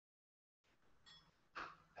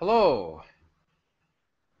Hello.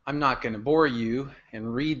 I'm not going to bore you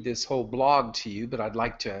and read this whole blog to you, but I'd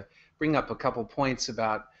like to bring up a couple points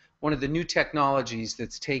about one of the new technologies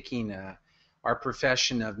that's taking our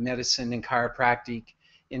profession of medicine and chiropractic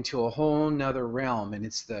into a whole nother realm, and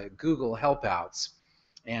it's the Google Helpouts.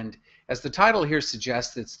 And as the title here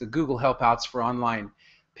suggests, it's the Google Helpouts for online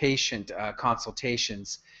patient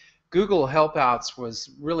consultations. Google Helpouts was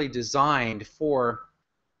really designed for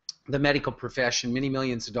the medical profession. Many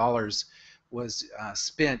millions of dollars was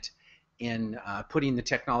spent in putting the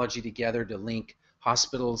technology together to link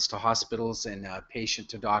hospitals to hospitals and patient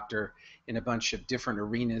to doctor in a bunch of different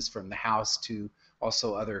arenas, from the house to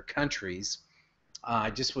also other countries.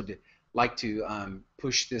 I just would like to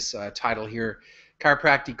push this title here: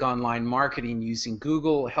 Chiropractic Online Marketing Using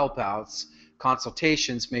Google Helpouts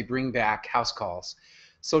Consultations May Bring Back House Calls.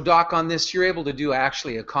 So Doc, on this you're able to do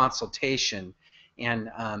actually a consultation,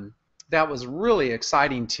 and that was really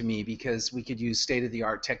exciting to me because we could use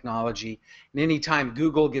state-of-the-art technology, and anytime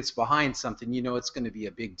Google gets behind something, you know it's going to be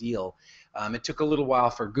a big deal. It took a little while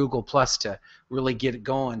for Google Plus to really get it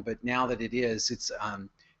going, but now that it is, it's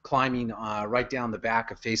climbing right down the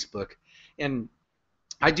back of Facebook. And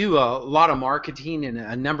I do a lot of marketing in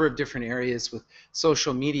a number of different areas with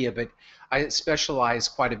social media, but I specialize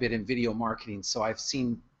quite a bit in video marketing, so I've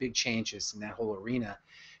seen big changes in that whole arena.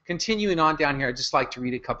 Continuing on down here, I'd just like to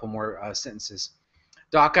read a couple more sentences.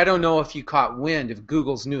 Doc, I don't know if you caught wind of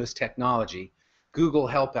Google's newest technology, Google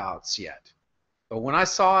Helpouts, yet. But when I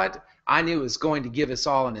saw it, I knew it was going to give us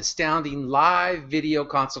all an astounding live video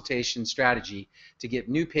consultation strategy to get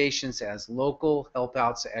new patients as local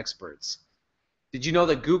Helpouts experts. Did you know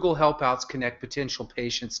that Google Helpouts connect potential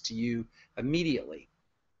patients to you immediately?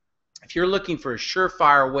 If you're looking for a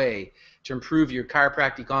surefire way to improve your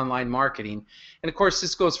chiropractic online marketing, and of course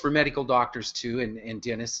this goes for medical doctors too, and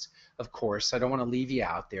dentists, of course, I don't want to leave you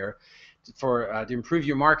out there, to improve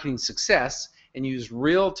your marketing success and use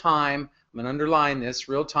real-time, I'm going to underline this,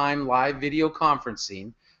 real-time live video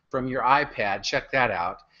conferencing from your iPad, check that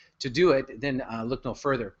out. To do it, then look no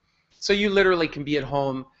further. So you literally can be at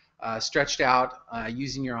home, stretched out,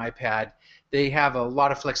 using your iPad. They have a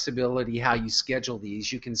lot of flexibility how you schedule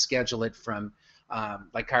these. You can schedule it from,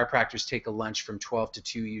 like chiropractors take a lunch from 12 to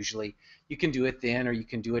 2 usually. You can do it then, or you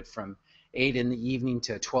can do it from 8 in the evening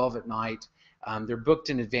to 12 at night. They're booked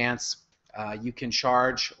in advance. You can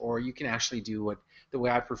charge, or you can actually do the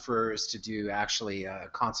way I prefer is to do actually a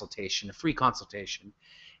consultation, a free consultation.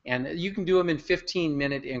 And you can do them in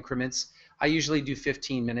 15-minute increments. I usually do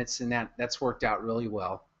 15 minutes, and that's worked out really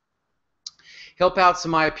well. Helpouts,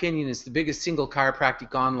 in my opinion, is the biggest single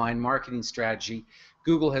chiropractic online marketing strategy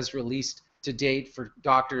Google has released to date for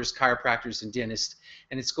doctors, chiropractors, and dentists,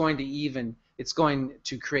 and it's going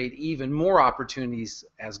to create even more opportunities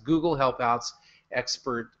as Google Helpouts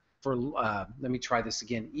Expert for. Let me try this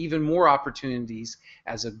again. Even more opportunities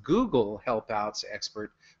as a Google Helpouts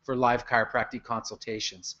Expert for live chiropractic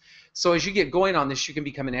consultations. So as you get going on this, you can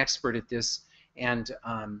become an expert at this, and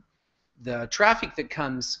the traffic that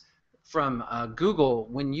comes from Google,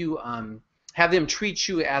 when you have them treat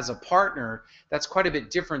you as a partner, that's quite a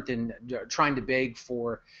bit different than trying to beg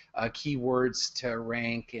for keywords to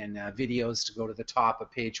rank and videos to go to the top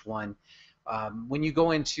of page 1. When you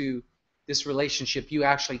go into this relationship, you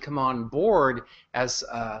actually come on board as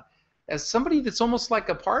somebody that's almost like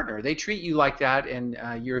a partner. They treat you like that, and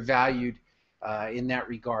you're valued in that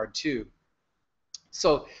regard too.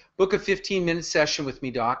 So book a 15-minute session with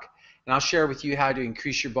me, Doc, and I'll share with you how to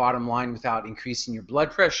increase your bottom line without increasing your blood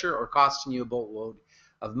pressure or costing you a boatload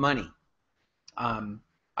of money.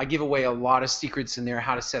 I give away a lot of secrets in there,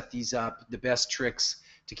 how to set these up, the best tricks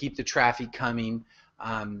to keep the traffic coming.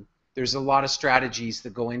 There's a lot of strategies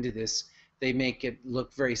that go into this. They make it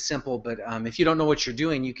look very simple, but if you don't know what you're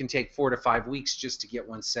doing, you can take 4 to 5 weeks just to get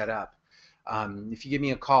one set up. If you give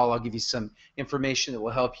me a call, I'll give you some information that will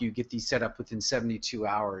help you get these set up within 72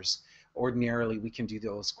 hours. Ordinarily, we can do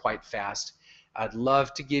those quite fast. I'd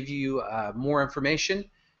love to give you more information.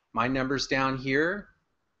 My number's down here,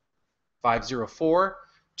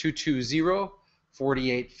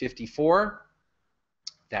 504-220-4854.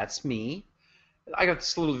 That's me. I got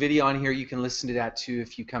this little video on here. You can listen to that too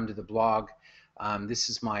if you come to the blog. This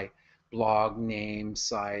is my blog name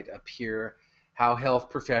site up here. How health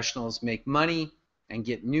professionals make money and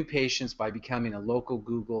get new patients by becoming a local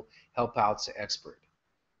Google Helpouts expert.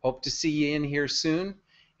 Hope to see you in here soon,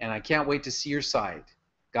 and I can't wait to see your site.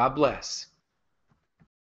 God bless.